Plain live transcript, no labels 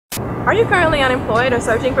Are you currently unemployed or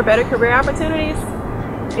searching for better career opportunities?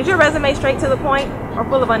 Is your resume straight to the point or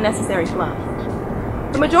full of unnecessary fluff?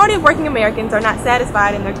 The majority of working Americans are not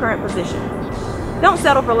satisfied in their current position. Don't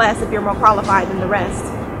settle for less if you're more qualified than the rest.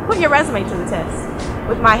 Put your resume to the test,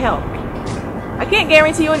 with my help. I can't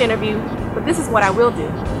guarantee you an interview, but this is what I will do.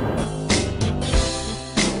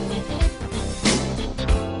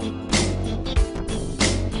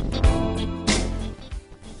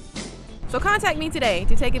 So contact me today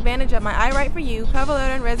to take advantage of my iWrite4orU cover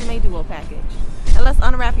letter and resume duo package. And let's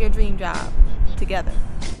unwrap your dream job together.